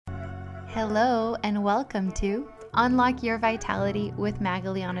Hello and welcome to Unlock Your Vitality with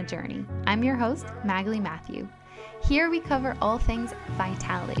Magali on a Journey. I'm your host, Magali Matthew. Here we cover all things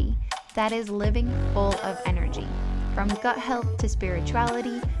vitality, that is living full of energy. From gut health to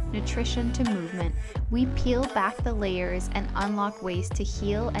spirituality, nutrition to movement, we peel back the layers and unlock ways to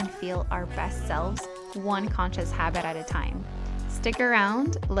heal and feel our best selves, one conscious habit at a time. Stick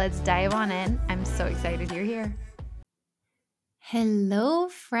around, let's dive on in. I'm so excited you're here. Hello,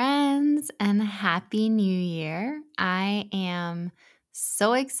 friends, and Happy New Year. I am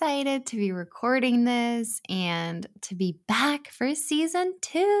so excited to be recording this and to be back for season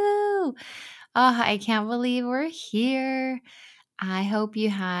 2. Oh, I can't believe we're here. I hope you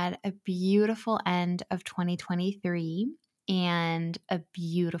had a beautiful end of 2023 and a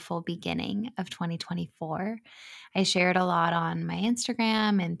beautiful beginning of 2024. I shared a lot on my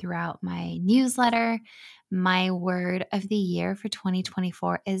Instagram and throughout my newsletter. My word of the year for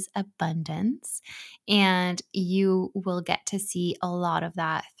 2024 is abundance. And you will get to see a lot of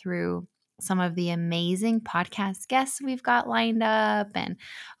that through some of the amazing podcast guests we've got lined up and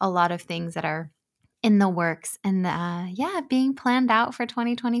a lot of things that are in the works and being planned out for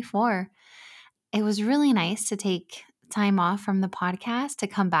 2024. It was really nice to take time off from the podcast to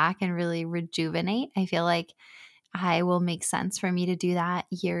come back and really rejuvenate. I feel like I will make sense for me to do that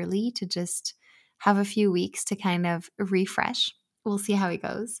yearly, to just have a few weeks to kind of refresh. We'll see how it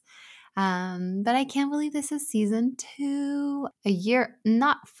goes. But I can't believe this is season 2.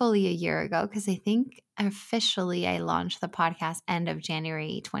 Not fully a year ago, because I think officially I launched the podcast end of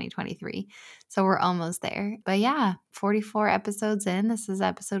January 2023. So we're almost there. But yeah, 44 episodes in. This is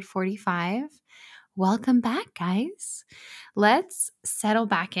episode 45. Welcome back, guys. Let's settle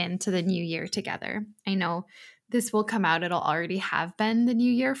back into the new year together. I know this will come out, it'll already have been the new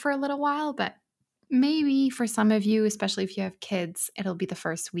year for a little while, but maybe for some of you, especially if you have kids, it'll be the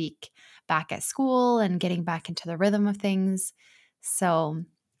first week back at school and getting back into the rhythm of things. So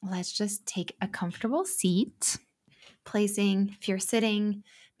let's just take a comfortable seat, placing, if you're sitting,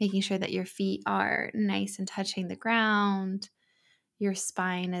 making sure that your feet are nice and touching the ground, your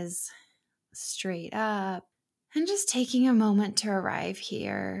spine is straight up, and just taking a moment to arrive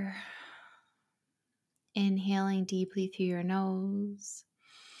here. Inhaling deeply through your nose.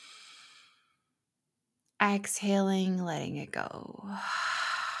 Exhaling, letting it go.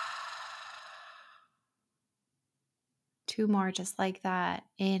 2 more just like that.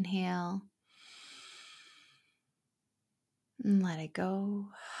 Inhale. And let it go.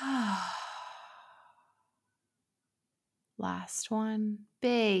 Last one.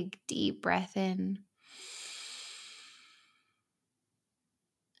 Big, deep breath in.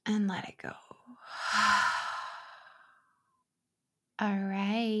 And let it go. All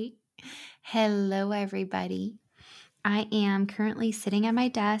right. Hello, everybody. I am currently sitting at my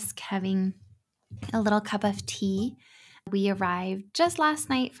desk having a little cup of tea. We arrived just last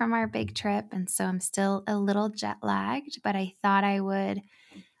night from our big trip, and so I'm still a little jet lagged, but I thought I would,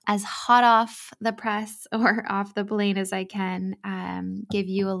 as hot off the press or off the plane as I can, give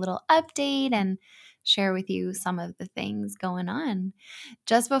you a little update and share with you some of the things going on.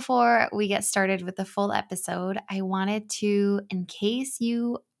 Just before we get started with the full episode, I wanted to, in case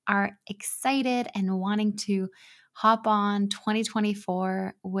you are excited and wanting to hop on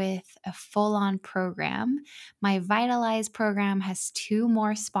 2024 with a full-on program, my Vitalize program has 2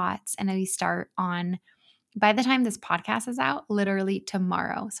 more spots, and we start on, by the time this podcast is out, literally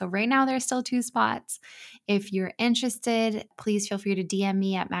tomorrow. So right now there's still 2 spots. If you're interested, please feel free to DM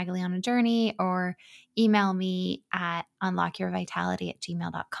me at Magali on a Journey or email me at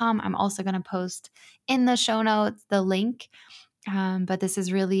unlockyourvitality@gmail.com. I'm also going to post in the show notes the link. But this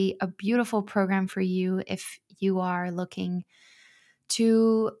is really a beautiful program for you if you are looking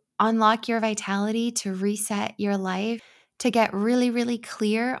to unlock your vitality, to reset your life, to get really, really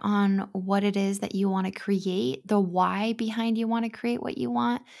clear on what it is that you want to create, the why behind you want to create what you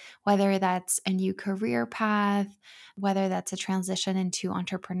want, whether that's a new career path, whether that's a transition into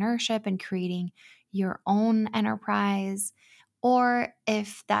entrepreneurship and creating your own enterprise, or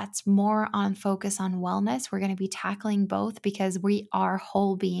if that's more on focus on wellness. We're going to be tackling both because we are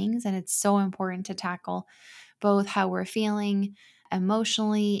whole beings, and it's so important to tackle both how we're feeling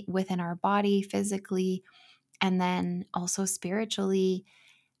emotionally within our body, physically, and then also spiritually,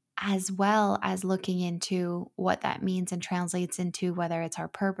 as well as looking into what that means and translates into whether it's our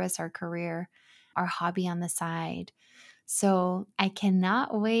purpose, our career, our hobby on the side. So I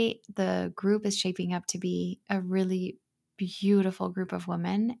cannot wait. The group is shaping up to be a really beautiful group of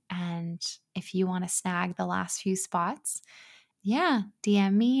women. And if you want to snag the last few spots,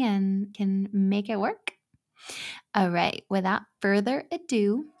 DM me and can make it work. All right, without further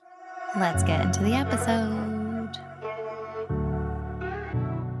ado, Let's get into the episode.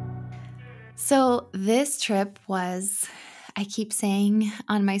 So, this trip was, I keep saying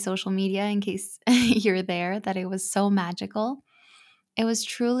on my social media in case you're there, that it was so magical. It was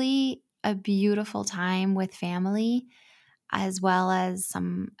truly a beautiful time with family, as well as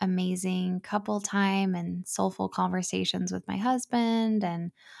some amazing couple time and soulful conversations with my husband,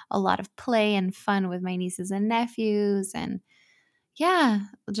 and a lot of play and fun with my nieces and nephews. And yeah,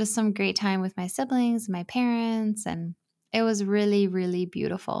 just some great time with my siblings, my parents. And it was really, really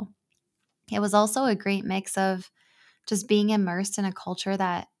beautiful. It was also a great mix of just being immersed in a culture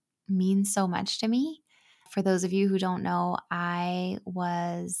that means so much to me. For those of you who don't know, I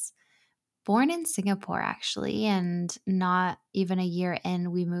was born in Singapore actually, and not even a year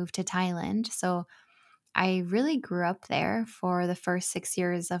in, we moved to Thailand. So I really grew up there for the first 6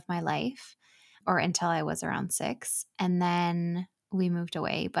 years of my life, or until I was around six. And then we moved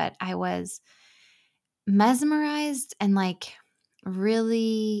away. But I was mesmerized and like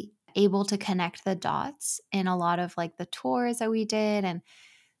really able to connect the dots in a lot of like the tours that we did, and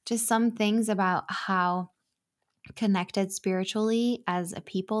just some things about how connected spiritually as a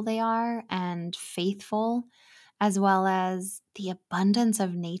people they are, and faithful, as well as the abundance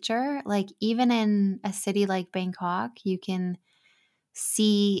of nature. Like, even in a city like Bangkok, you can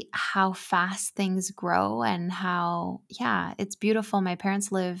see how fast things grow and how, yeah, it's beautiful. My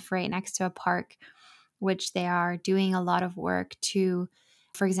parents live right next to a park, which they are doing a lot of work to,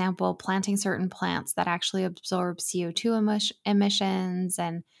 for example, planting certain plants that actually absorb CO2 emissions,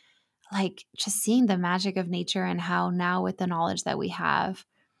 and like just seeing the magic of nature, and how now, with the knowledge that we have,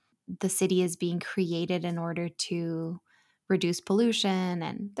 the city is being created in order to reduce pollution.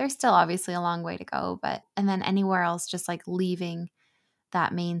 And there's still obviously a long way to go, but and then anywhere else, just like leaving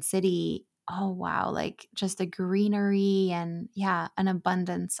that main city, oh wow, like just the greenery and, yeah, an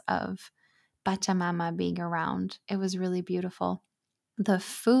abundance of Pachamama being around. It was really beautiful. The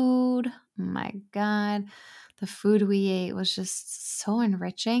food, oh my God, the food we ate was just so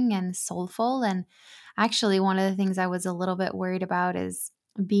enriching and soulful. And actually, one of the things I was a little bit worried about is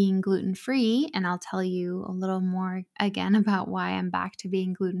being gluten free. And I'll tell you a little more again about why I'm back to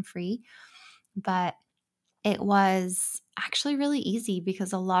being gluten free. But it was actually really easy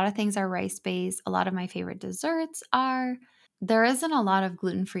because a lot of things are rice based. A lot of my favorite desserts are. There isn't a lot of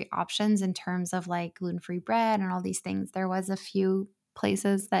gluten free options in terms of like gluten free bread and all these things. There was a few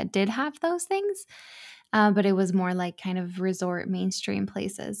places that did have those things, but it was more like kind of resort mainstream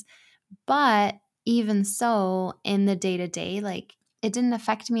places. But even so, in the day to day, like it didn't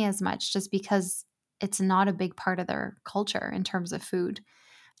affect me as much just because it's not a big part of their culture in terms of food.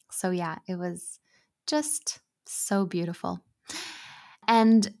 So yeah, it was just so beautiful.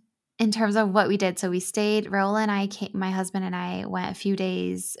 And in terms of what we did, so we stayed, Raul and I came, my husband and I went a few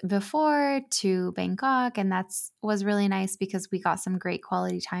days before to Bangkok, and that's was really nice because we got some great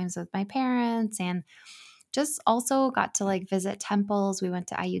quality times with my parents, and just also got to like visit temples. We went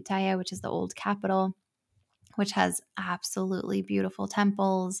to Ayutthaya, which is the old capital, which has absolutely beautiful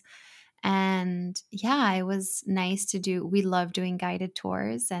temples. And yeah, it was nice to do. We love doing guided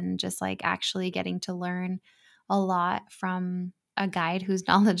tours and just like actually getting to learn a lot from a guide who's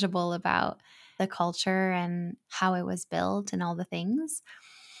knowledgeable about the culture and how it was built and all the things.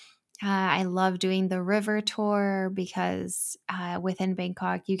 I love doing the river tour because within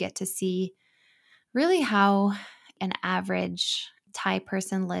Bangkok, you get to see really how an average Thai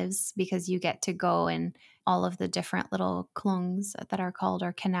person lives, because you get to go in all of the different little klongs that are called,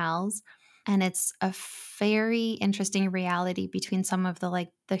 or canals. And it's a very interesting reality between some of the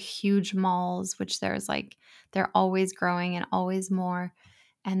like the huge malls, which there's like, they're always growing and always more.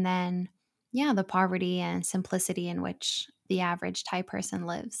 And then, yeah, the poverty and simplicity in which the average Thai person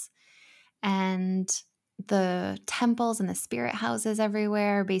lives. And the temples and the spirit houses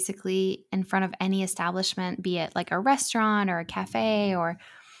everywhere, basically in front of any establishment, be it like a restaurant or a cafe or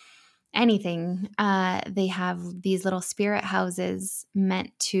anything. They have these little spirit houses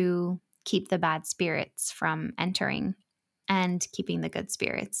meant to keep the bad spirits from entering and keeping the good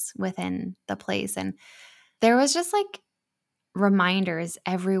spirits within the place. And there was just like reminders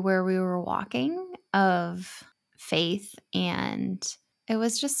everywhere we were walking of faith, and it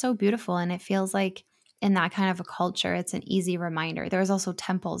was just so beautiful. And it feels like in that kind of a culture, it's an easy reminder. There's also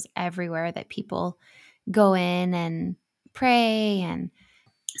temples everywhere that people go in and pray, and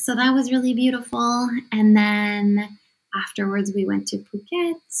so that was really beautiful. And then afterwards, we went to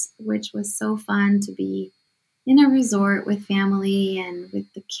Phuket, which was so fun to be in a resort with family and with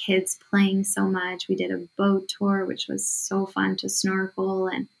the kids playing so much. We did a boat tour, which was so fun to snorkel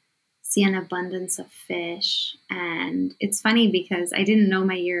and see an abundance of fish. And it's funny because I didn't know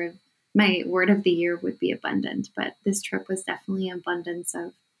my year of my word of the year would be abundant, but this trip was definitely abundance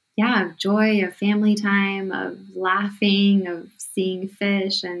of, yeah, of joy, of family time, of laughing, of seeing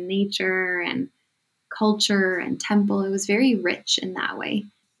fish and nature and culture and temple. It was very rich in that way.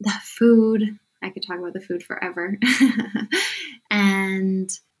 The food, I could talk about the food forever.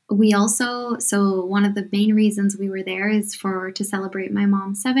 And we also, so one of the main reasons we were there is for to celebrate my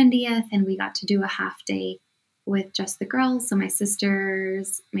mom's 70th, and we got to do a half day with just the girls. So my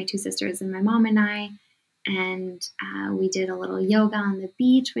sisters, my two sisters, and my mom and I. And we did a little yoga on the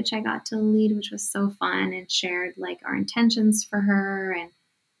beach, which I got to lead, which was so fun, and shared like our intentions for her. And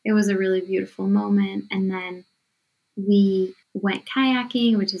it was a really beautiful moment. And then we went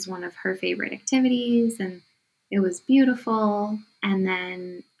kayaking, which is one of her favorite activities, and it was beautiful. And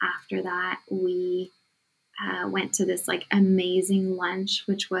then after that, we went to this like amazing lunch,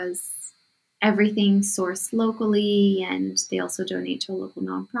 which was everything sourced locally, and they also donate to a local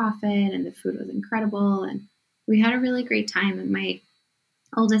nonprofit, and the food was incredible. And we had a really great time. And my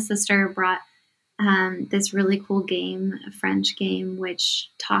oldest sister brought this really cool game, a French game, which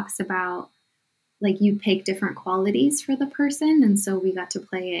talks about like you pick different qualities for the person. And so we got to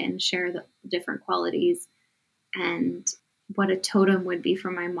play it and share the different qualities and what a totem would be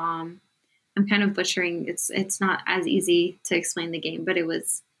for my mom. I'm kind of butchering. It's not as easy to explain the game, but it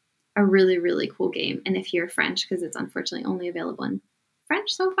was a really, really cool game. And if you're French, because it's unfortunately only available in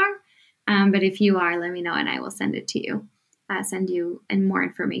French so far, but if you are, let me know and I will send it to you, send you and more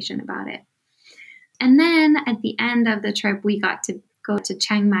information about it. And then at the end of the trip, we got to go to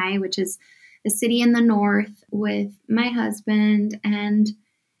Chiang Mai, which is a city in the north, with my husband. And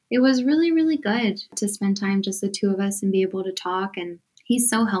it was really, really good to spend time, just the two of us, and be able to talk. And he's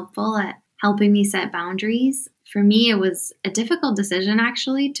so helpful at helping me set boundaries. For me, it was a difficult decision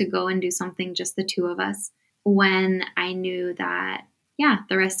actually to go and do something just the two of us when I knew that, yeah,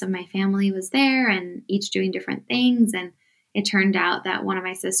 the rest of my family was there and each doing different things. And it turned out that one of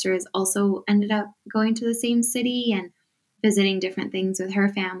my sisters also ended up going to the same city and visiting different things with her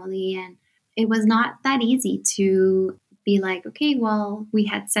family. And it was not that easy to be like, okay, well, we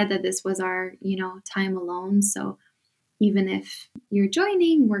had said that this was our, time alone. So even if you're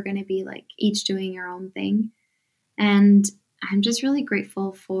joining, we're going to be like each doing your own thing. And I'm just really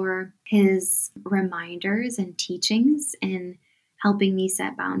grateful for his reminders and teachings in helping me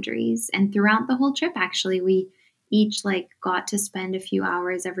set boundaries. And throughout the whole trip, actually, we each like got to spend a few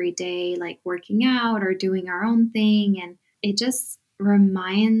hours every day, like working out or doing our own thing. And it just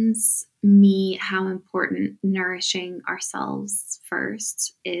reminds me how important nourishing ourselves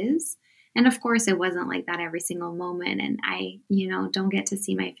first is. And of course, it wasn't like that every single moment. And I, don't get to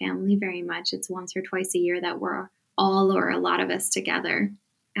see my family very much. It's once or twice a year that we're all or a lot of us together.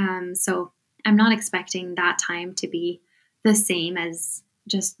 So I'm not expecting that time to be the same as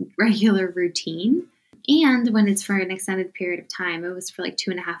just regular routine. And when it's for an extended period of time, it was for like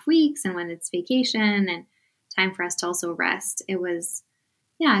 2.5 weeks. And when it's vacation and time for us to also rest, it was,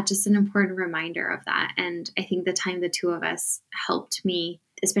 yeah, just an important reminder of that. And I think the time the two of us helped me,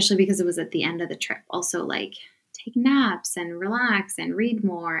 especially because it was at the end of the trip, also like take naps and relax and read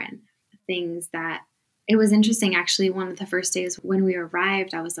more and things that it was interesting. Actually, one of the first days when we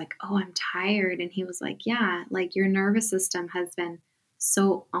arrived, I was like, oh, I'm tired. And he was like, yeah, like your nervous system has been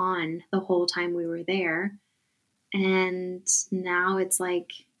so on the whole time we were there. And now it's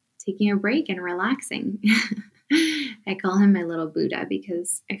like taking a break and relaxing. I call him my little Buddha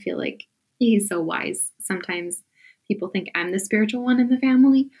because I feel like he's so wise. Sometimes people think I'm the spiritual one in the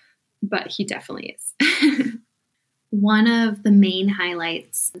family, but he definitely is. One of the main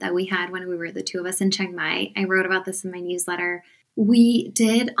highlights that we had when we were the two of us in Chiang Mai, I wrote about this in my newsletter. We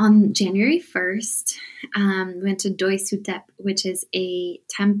did on January 1st, we went to Doi Sutep, which is a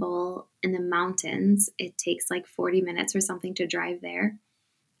temple in the mountains. It takes like 40 minutes or something to drive there.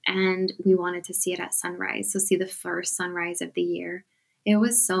 And we wanted to see it at sunrise. So see the first sunrise of the year. It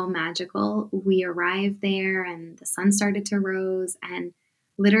was so magical. We arrived there and the sun started to rose, and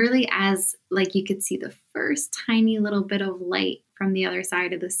literally as like you could see the first tiny little bit of light from the other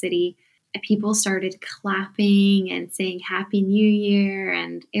side of the city, people started clapping and saying Happy New Year.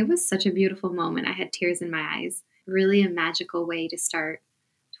 And it was such a beautiful moment. I had tears in my eyes. Really a magical way to start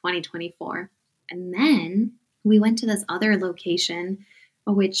 2024. And then we went to this other location,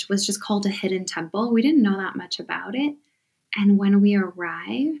 which was just called a hidden temple. We didn't know that much about it. And when we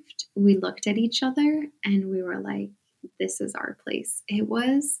arrived, we looked at each other and we were like, this is our place. It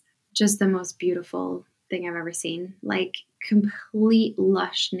was just the most beautiful thing I've ever seen. Like complete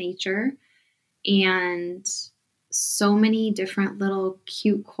lush nature and so many different little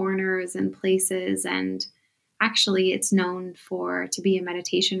cute corners and places. And actually it's known to be a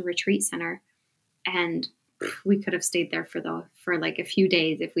meditation retreat center. And we could have stayed there for like a few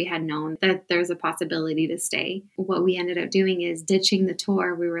days if we had known that there's a possibility to stay. What we ended up doing is ditching the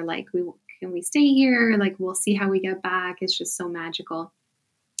tour. We were like, can we stay here? Like, we'll see how we get back. It's just so magical.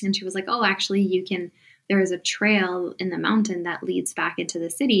 And she was like, oh, actually, there is a trail in the mountain that leads back into the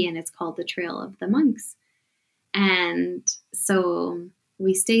city, and it's called the Trail of the Monks. And so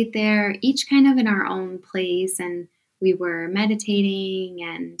we stayed there, each kind of in our own place, and we were meditating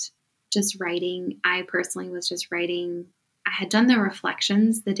and just writing. I personally was just writing. I had done the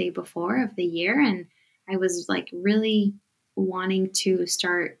reflections the day before of the year, and I was like really wanting to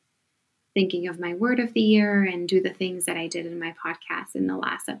start thinking of my word of the year and do the things that I did in my podcast in the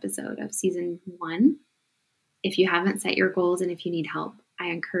last episode of season 1. If you haven't set your goals and if you need help, I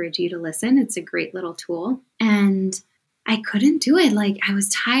encourage you to listen. It's a great little tool. And I couldn't do it. Like, I was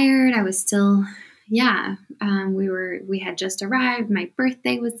tired. I was still, we had just arrived. My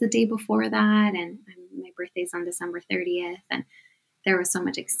birthday was the day before that. And my birthday's on December 30th. And there was so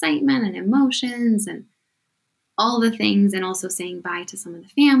much excitement and emotions and all the things, and also saying bye to some of the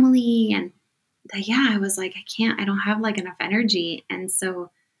family. And I was like, I don't have like enough energy. And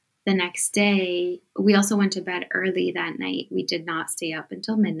so the next day, we also went to bed early that night. We did not stay up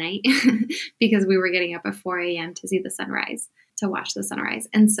until midnight because we were getting up at 4 a.m. to see the sunrise, to watch the sunrise.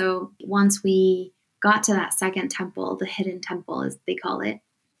 And so once we got to that second temple, the hidden temple, as they call it,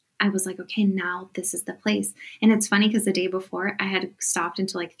 I was like, okay, now this is the place. And it's funny because the day before I had stopped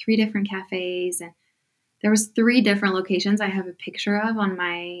into like 3 different cafes, and there was 3 different locations I have a picture of on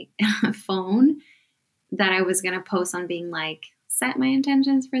my phone that I was going to post on, being like, set my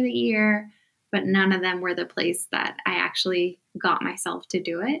intentions for the year, but none of them were the place that I actually got myself to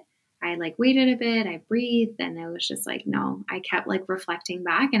do it. I like waited a bit, I breathed, and I was just like, no, I kept like reflecting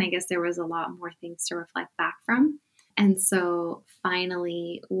back. And I guess there was a lot more things to reflect back from. And so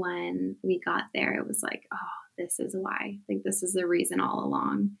finally, when we got there, it was like, oh, this is why. Like, this is the reason all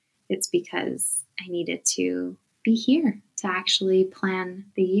along. It's because I needed to be here to actually plan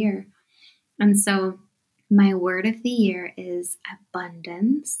the year. And so my word of the year is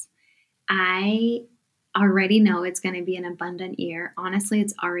abundance. I already know it's going to be an abundant year. Honestly,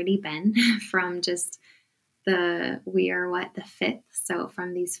 it's already been from just we are the 5th. So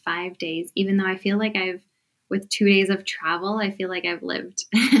from these 5 days, even though I feel like with 2 days of travel, I feel like I've lived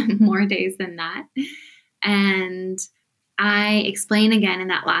more days than that. And I explain again in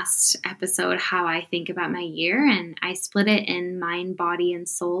that last episode how I think about my year, and I split it in mind, body, and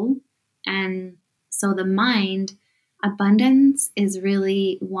soul. And so the mind, abundance is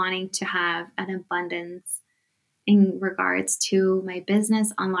really wanting to have an abundance in regards to my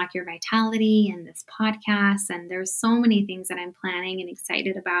business, Unlock Your Vitality, and this podcast. And there's so many things that I'm planning and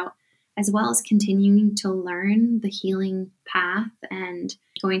excited about, as well as continuing to learn the healing path and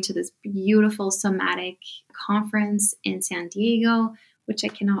going to this beautiful somatic conference in San Diego, which I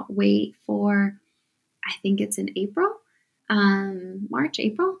cannot wait for. I think it's in April, March,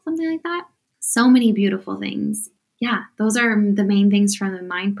 April, something like that. So many beautiful things. Yeah, those are the main things from the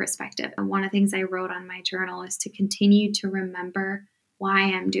mind perspective. And one of the things I wrote on my journal is to continue to remember why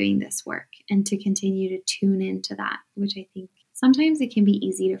I'm doing this work and to continue to tune into that, which I think sometimes it can be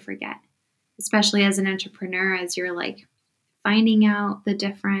easy to forget, especially as an entrepreneur, as you're like finding out the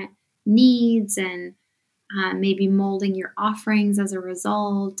different needs and maybe molding your offerings as a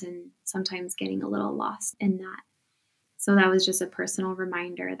result, and sometimes getting a little lost in that. So that was just a personal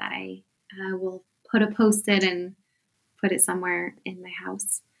reminder that I will put a post-it and put it somewhere in my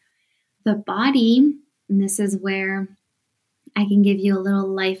house. The body, and this is where I can give you a little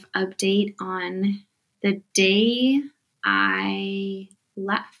life update on the day I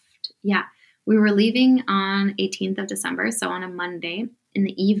left. Yeah, we were leaving on 18th of December, so on a Monday in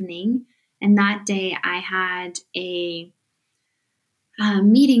the evening. And that day I had a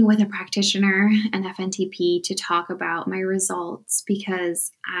meeting with a practitioner, an FNTP, to talk about my results,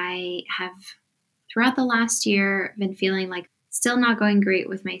 because I have throughout the last year been feeling like still not going great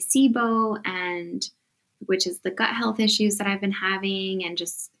with my SIBO, and which is the gut health issues that I've been having, and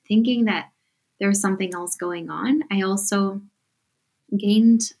just thinking that there's something else going on. I also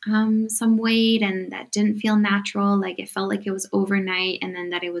gained some weight, and that didn't feel natural. Like, it felt like it was overnight, and then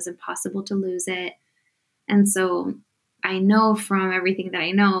that it was impossible to lose it. And so I know from everything that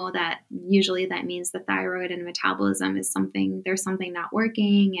I know that usually that means the thyroid and metabolism is there's something not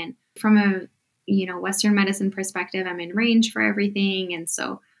working. And from a, Western medicine perspective, I'm in range for everything. And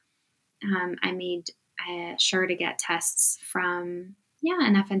so I made sure to get tests from,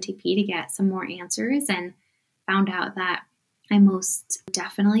 an FNTP to get some more answers, and found out that I most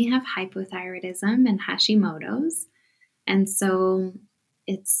definitely have hypothyroidism and Hashimoto's. And so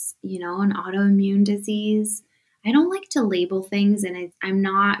it's, an autoimmune disease. I don't like to label things, and I'm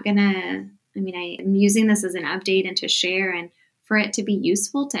not gonna, I'm using this as an update and to share and for it to be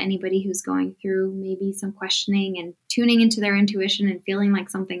useful to anybody who's going through maybe some questioning and tuning into their intuition and feeling like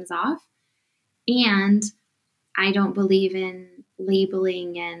something's off. And I don't believe in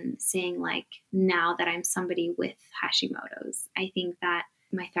labeling and saying, like, now that I'm somebody with Hashimoto's. I think that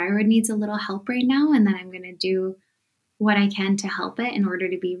my thyroid needs a little help right now, and that I'm going to do what I can to help it in order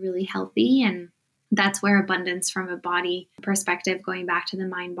to be really healthy. And that's where abundance from a body perspective, going back to the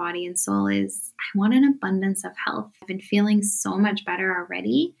mind, body, and soul, is I want an abundance of health. I've been feeling so much better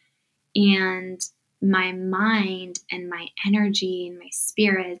already. And my mind and my energy and my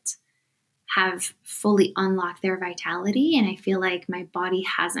spirit have fully unlocked their vitality. And I feel like my body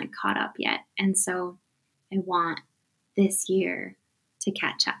hasn't caught up yet. And so I want this year to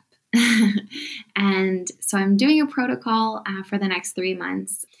catch up. And so I'm doing a protocol for the next 3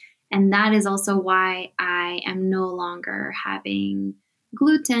 months. And that is also why I am no longer having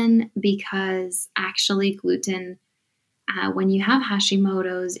gluten, because actually gluten, when you have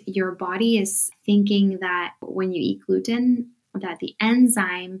Hashimoto's, your body is thinking that when you eat gluten, that the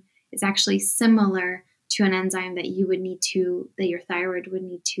enzyme is actually similar to an enzyme that your thyroid would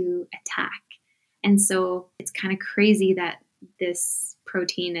need to attack. And so it's kind of crazy that this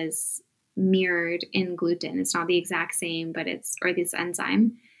protein is mirrored in gluten. It's not the exact same, or this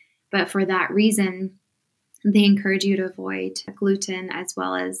enzyme. But for that reason, they encourage you to avoid gluten, as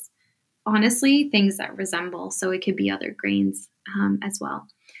well as, honestly, things that resemble. So it could be other grains as well.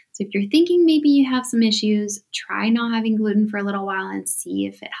 So if you're thinking maybe you have some issues, try not having gluten for a little while and see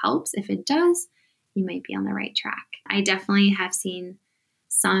if it helps. If it does, you might be on the right track. I definitely have seen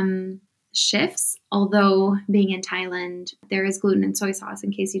some shifts, although being in Thailand, there is gluten in soy sauce,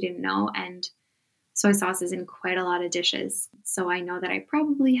 in case you didn't know, and soy sauce is in quite a lot of dishes. So I know that I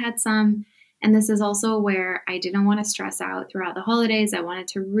probably had some. And this is also where I didn't want to stress out throughout the holidays. I wanted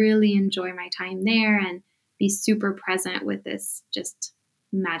to really enjoy my time there and be super present with this just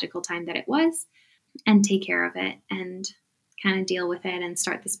magical time that it was, and take care of it and kind of deal with it and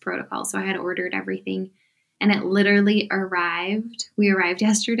start this protocol. So I had ordered everything, and it literally arrived. We arrived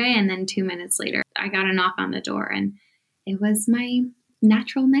yesterday, and then 2 minutes later, I got a knock on the door, and it was my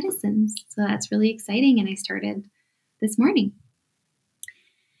natural medicines. So that's really exciting. And I started this morning.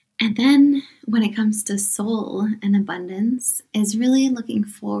 And then when it comes to soul and abundance, is really looking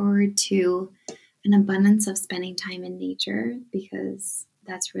forward to an abundance of spending time in nature, because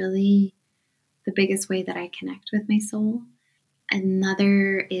that's really the biggest way that I connect with my soul.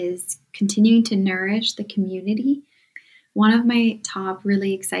 Another is continuing to nourish the community. One of my top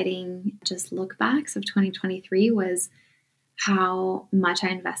really exciting just look backs of 2023 was how much I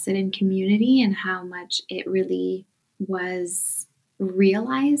invested in community and how much it really was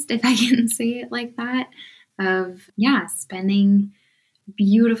realized, if I can say it like that, of spending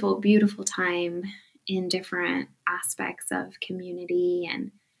beautiful, beautiful time in different aspects of community,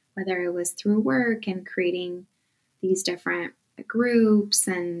 and whether it was through work and creating these different groups,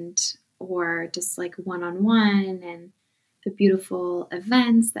 or just like one-on-one, and the beautiful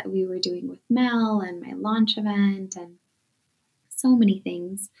events that we were doing with Mel and my launch event, and so many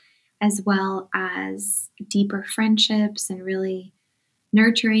things, as well as deeper friendships and really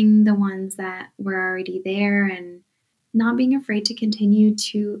nurturing the ones that were already there, and not being afraid to continue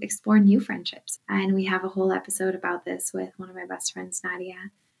to explore new friendships. And we have a whole episode about this with one of my best friends,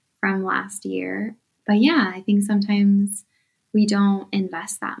 Nadia, from last year. But yeah, I think sometimes we don't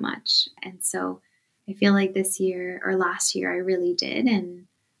invest that much. And so I feel like this year or last year I really did. And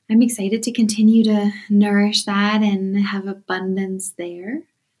I'm excited to continue to nourish that and have abundance there,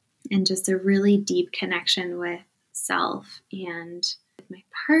 and just a really deep connection with self and with my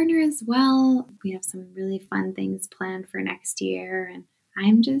partner as well. We have some really fun things planned for next year, and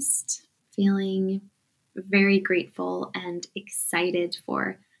I'm just feeling very grateful and excited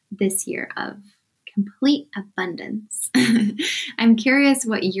for this year of complete abundance. I'm curious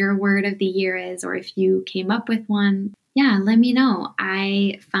what your word of the year is, or if you came up with one. Yeah, let me know.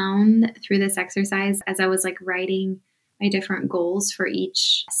 I found through this exercise, as I was like writing my different goals for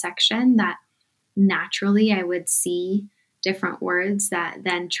each section, that naturally I would see different words that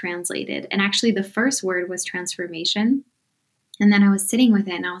then translated. And actually the first word was transformation. And then I was sitting with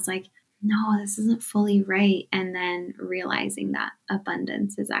it and I was like, no, this isn't fully right. And then realizing that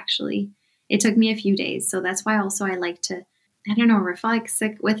abundance is actually, it took me a few days. So that's why also I like to, I don't know, reflect,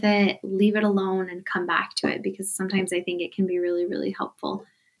 sit with it, leave it alone, and come back to it, because sometimes I think it can be really, really helpful.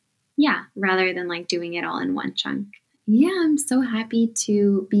 Yeah, rather than like doing it all in one chunk. Yeah, I'm so happy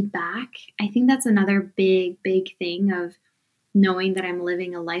to be back. I think that's another big thing of knowing that I'm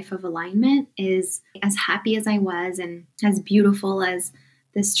living a life of alignment is as happy as I was and as beautiful as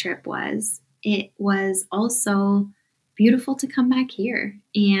this trip was, it was also beautiful to come back here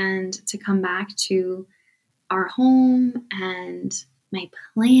and to come back to our home and my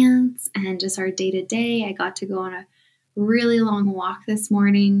plants and just our day to day. I got to go on a really long walk this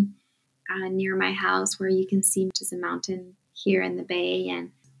morning near my house where you can see just a mountain here in the bay.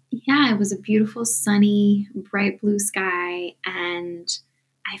 And yeah, it was a beautiful, sunny, bright blue sky. And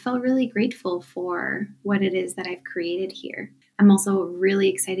I felt really grateful for what it is that I've created here. I'm also really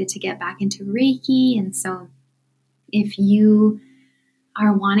excited to get back into Reiki. And so if you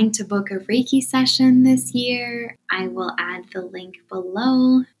are wanting to book a Reiki session this year, I will add the link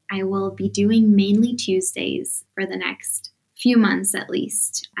below. I will be doing mainly Tuesdays for the next few months at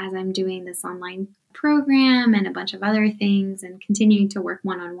least, as I'm doing this online program and a bunch of other things and continuing to work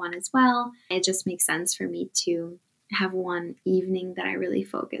one on one as well. It just makes sense for me to have one evening that I really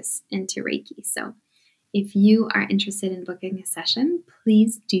focus into Reiki. So if you are interested in booking a session,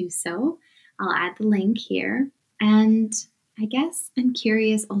 please do so. I'll add the link here. And I guess I'm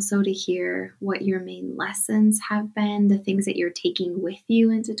curious also to hear what your main lessons have been, the things that you're taking with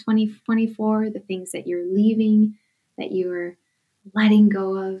you into 2024, the things that you're leaving, that you're letting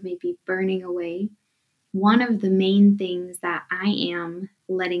go of, maybe burning away. One of the main things that I am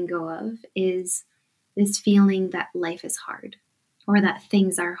letting go of is this feeling that life is hard or that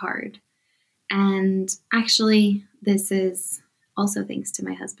things are hard. And actually, this is also thanks to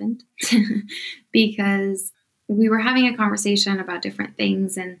my husband because we were having a conversation about different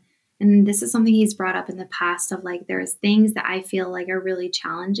things and this is something he's brought up in the past of like there's things that I feel like are really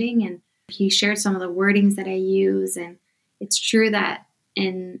challenging and he shared some of the wordings that I use and it's true that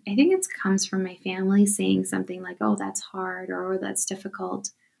and I think it comes from my family saying something like oh that's hard or oh, that's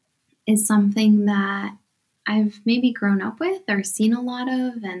difficult is something that I've maybe grown up with or seen a lot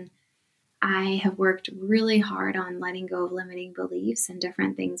of and I have worked really hard on letting go of limiting beliefs and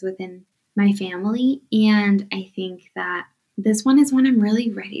different things within my family. And I think that this one is when I'm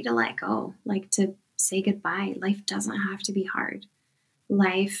really ready to let go, like to say goodbye. Life doesn't have to be hard.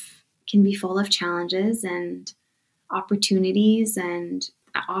 Life can be full of challenges and opportunities and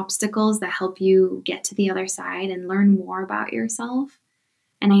obstacles that help you get to the other side and learn more about yourself.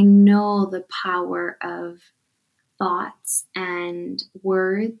 And I know the power of thoughts and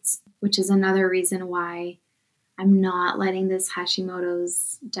words, which is another reason why I'm not letting this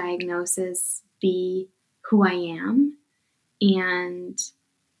Hashimoto's diagnosis be who I am. And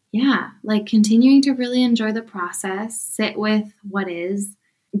yeah, like continuing to really enjoy the process, sit with what is,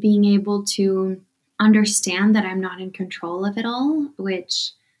 being able to understand that I'm not in control of it all,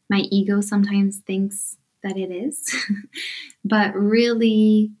 which my ego sometimes thinks that it is, but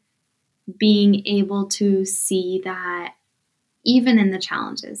really being able to see that even in the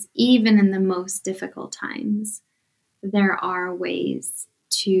challenges, even in the most difficult times, there are ways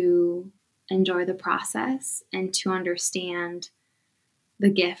to enjoy the process and to understand the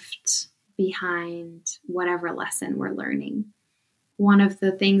gift behind whatever lesson we're learning. One of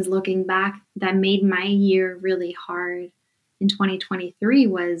the things looking back that made my year really hard in 2023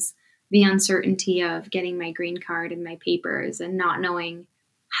 was the uncertainty of getting my green card and my papers and not knowing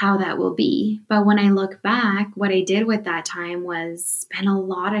how that will be. But when I look back, what I did with that time was spend a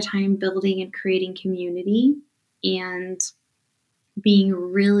lot of time building and creating community and being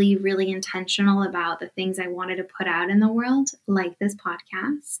really intentional about the things I wanted to put out in the world, like this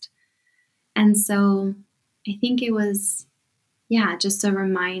podcast. And so I think it was, yeah, just a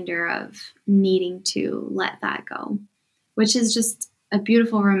reminder of needing to let that go, which is just a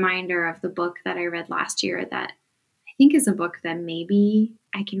beautiful reminder of the book that I read last year that I think is a book that maybe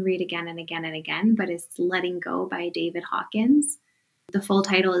I can read again and again and again, but it's Letting Go by David Hawkins. The full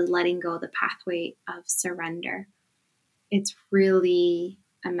title is Letting Go, the Pathway of Surrender. It's really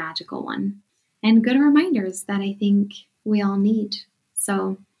a magical one and good reminders that I think we all need.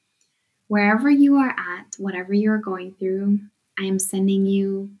 So wherever you are at, whatever you're going through, I am sending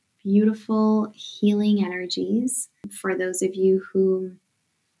you beautiful healing energies. For those of you who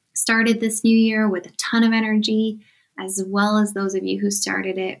started this new year with a ton of energy, as well as those of you who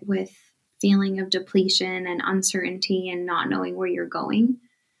started it with feeling of depletion and uncertainty and not knowing where you're going,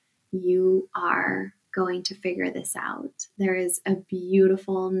 you are going to figure this out. There is a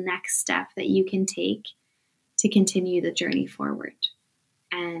beautiful next step that you can take to continue the journey forward.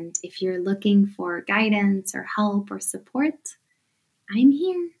 And if you're looking for guidance or help or support, I'm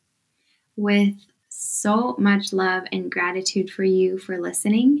here with so much love and gratitude for you for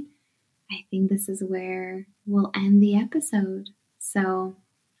listening. I think this is where we'll end the episode. So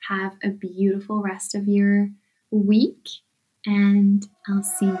have a beautiful rest of your week, and I'll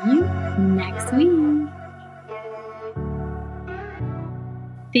see you next week.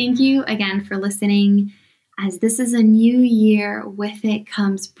 Thank you again for listening. As this is a new year, with it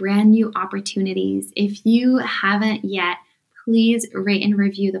comes brand new opportunities. If you haven't yet, please rate and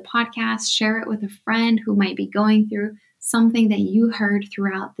review the podcast, share it with a friend who might be going through something that you heard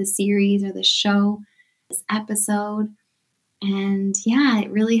throughout the series or the show, this episode. And yeah,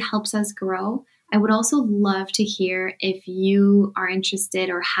 it really helps us grow. I would also love to hear if you are interested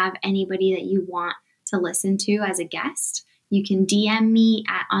or have anybody that you want to listen to as a guest. You can DM me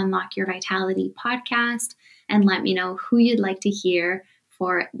at Unlock Your Vitality podcast and let me know who you'd like to hear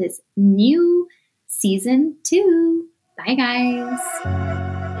for this new season 2. Bye, guys.